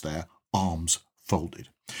sits there, arms folded.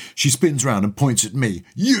 She spins round and points at me.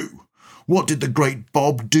 "You! What did the great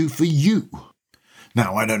Bob do for you?"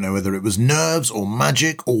 Now, I don't know whether it was nerves or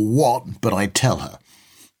magic or what, but I tell her.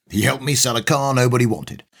 "He helped me sell a car nobody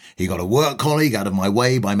wanted. He got a work colleague out of my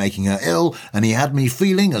way by making her ill, and he had me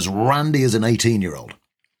feeling as randy as an 18-year-old.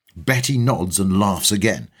 Betty nods and laughs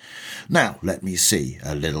again. "Now, let me see,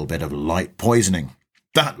 a little bit of light poisoning.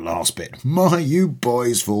 That last bit, my, you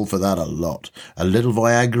boys fall for that a lot. A little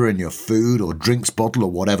Viagra in your food or drinks bottle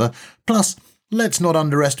or whatever. Plus, let's not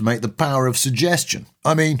underestimate the power of suggestion.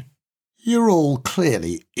 I mean, you're all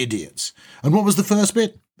clearly idiots. And what was the first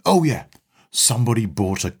bit? Oh yeah, Somebody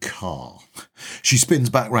bought a car. She spins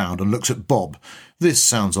back round and looks at Bob. This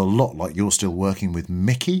sounds a lot like you're still working with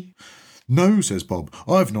Mickey. No, says Bob,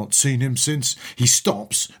 I've not seen him since. He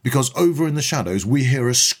stops because over in the shadows we hear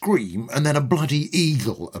a scream and then a bloody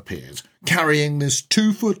eagle appears, carrying this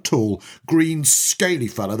 2-foot-tall, green, scaly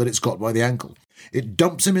fella that it's got by the ankle. It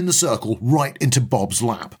dumps him in the circle right into Bob's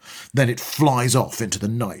lap. Then it flies off into the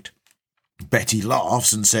night. Betty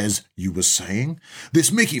laughs and says, you were saying?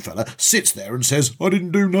 This Mickey fella sits there and says, I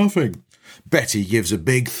didn't do nothing. Betty gives a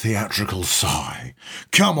big theatrical sigh.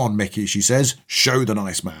 Come on, Mickey, she says, show the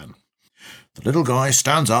nice man. The little guy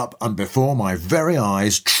stands up and before my very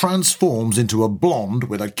eyes transforms into a blonde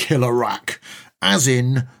with a killer rack, as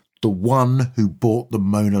in the one who bought the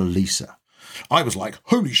Mona Lisa. I was like,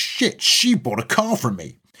 holy shit, she bought a car from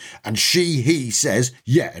me. And he says,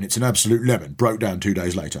 yeah, and it's an absolute lemon, broke down 2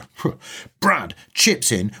 days later. Brad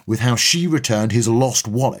chips in with how she returned his lost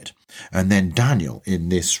wallet. And then Daniel, in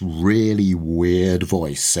this really weird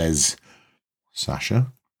voice, says,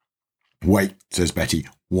 Sasha? Wait, says Betty,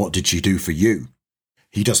 what did she do for you?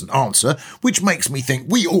 He doesn't answer, which makes me think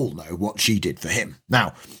we all know what she did for him.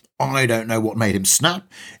 Now, I don't know what made him snap.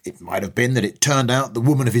 It might have been that it turned out the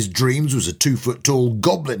woman of his dreams was a 2-foot-tall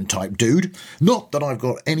goblin-type dude. Not that I've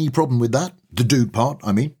got any problem with that. The dude part,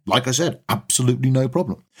 I mean. Like I said, absolutely no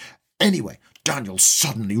problem. Anyway, Daniel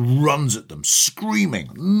suddenly runs at them,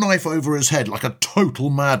 screaming, knife over his head like a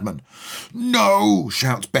total madman. No,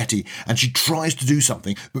 shouts Betty, and she tries to do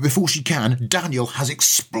something, but before she can, Daniel has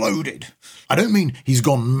exploded. I don't mean he's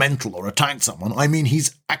gone mental or attacked someone, I mean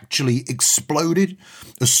he's actually exploded.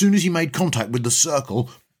 As soon as he made contact with the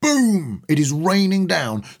circle, boom, it is raining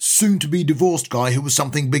down, soon-to-be divorced guy who was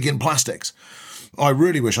something big in plastics. I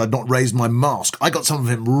really wish I'd not raised my mask. I got some of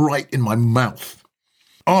him right in my mouth.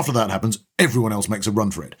 After that happens, everyone else makes a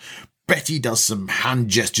run for it. Betty does some hand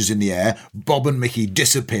gestures in the air, Bob and Mickey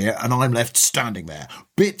disappear, and I'm left standing there.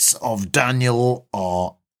 Bits of Daniel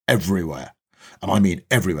are everywhere. And I mean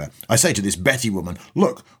everywhere. I say to this Betty woman,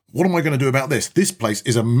 look, what am I going to do about this? This place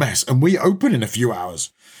is a mess, and we open in a few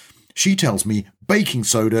hours. She tells me baking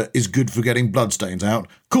soda is good for getting bloodstains out,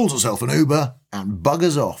 calls herself an Uber, and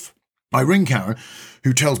buggers off. I ring Karen,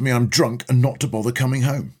 who tells me I'm drunk and not to bother coming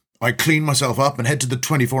home. I clean myself up and head to the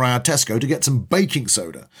 24-hour Tesco to get some baking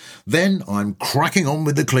soda. Then I'm cracking on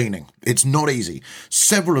with the cleaning. It's not easy.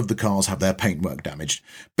 Several of the cars have their paintwork damaged.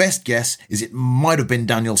 Best guess is it might have been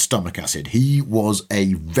Daniel's stomach acid. He was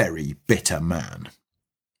a very bitter man.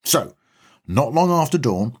 So, not long after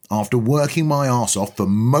dawn, after working my arse off for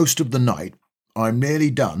most of the night, I'm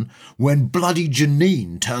nearly done, when bloody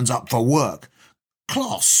Janine turns up for work.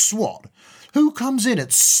 Class swat. Who comes in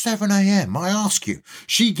at 7 a.m, I ask you?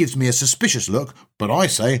 She gives me a suspicious look, but I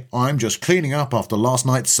say I'm just cleaning up after last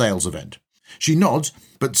night's sales event. She nods,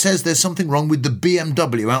 but says there's something wrong with the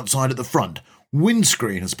BMW outside at the front.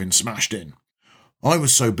 Windscreen has been smashed in. I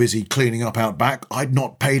was so busy cleaning up out back, I'd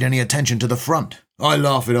not paid any attention to the front. I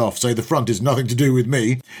laugh it off, say the front is nothing to do with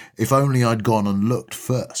me. If only I'd gone and looked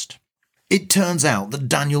first. It turns out that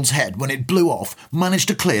Daniel's head, when it blew off, managed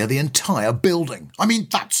to clear the entire building. I mean,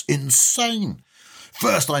 that's insane.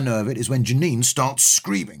 First I know of it is when Janine starts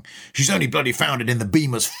screaming. She's only bloody found it in the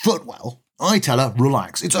Beamer's footwell. I tell her,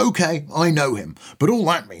 relax, it's okay, I know him. But all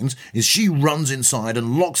that means is she runs inside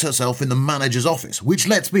and locks herself in the manager's office, which,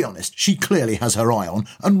 let's be honest, she clearly has her eye on,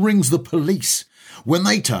 and rings the police. When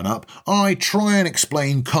they turn up, I try and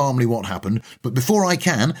explain calmly what happened, but before I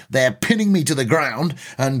can, they're pinning me to the ground,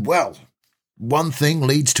 and, well, one thing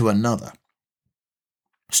leads to another.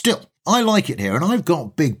 Still, I like it here, and I've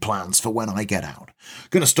got big plans for when I get out.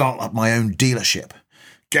 Going to start up my own dealership.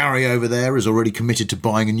 Gary over there is already committed to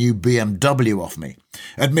buying a new BMW off me.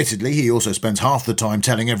 Admittedly, he also spends half the time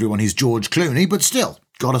telling everyone he's George Clooney, but still,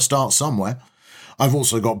 got to start somewhere. I've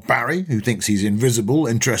also got Barry, who thinks he's invisible,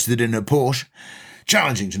 interested in a Porsche.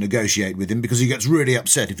 Challenging to negotiate with him because he gets really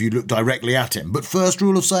upset if you look directly at him. But first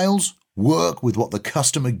rule of sales, work with what the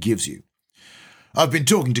customer gives you. I've been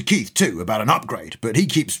talking to Keith too about an upgrade, but he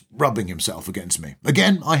keeps rubbing himself against me.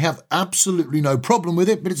 Again, I have absolutely no problem with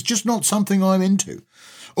it, but it's just not something I'm into.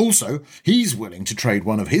 Also, he's willing to trade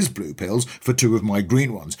one of his blue pills for 2 of my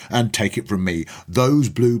green ones, and take it from me, those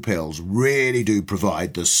blue pills really do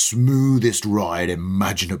provide the smoothest ride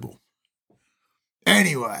imaginable.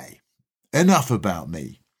 Anyway, enough about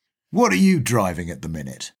me. What are you driving at the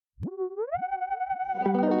minute?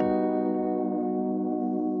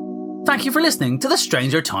 Thank you for listening to the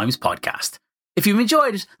Stranger Times podcast. If you've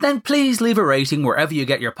enjoyed it, then please leave a rating wherever you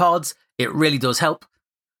get your pods. It really does help.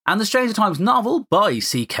 And the Stranger Times novel by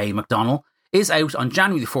CK McDonnell is out on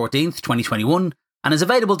January the 14th, 2021, and is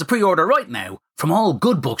available to pre-order right now from all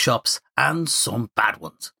good bookshops and some bad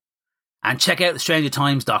ones. And check out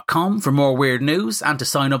strangertimes.com for more weird news and to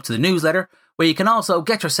sign up to the newsletter, where you can also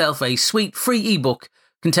get yourself a sweet free ebook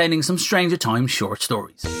containing some Stranger Times short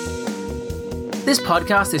stories. This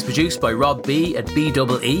podcast is produced by Rob B at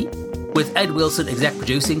BEE, with Ed Wilson exec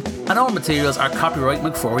producing, and all materials are copyright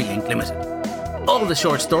McFrory Inc. Limited. All of the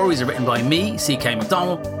short stories are written by me, CK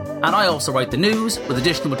McDonnell, and I also write the news, with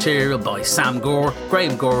additional material by Sam Gore,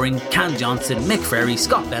 Graham Goring, Can Johnson, Mick Ferry,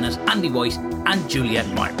 Scott Bennett, Andy White and Juliette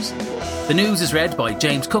Myers. The news is read by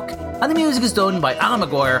James Cook, and the music is done by Alan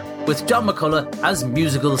Maguire, with John McCullough as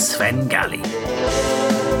musical Sven Galley.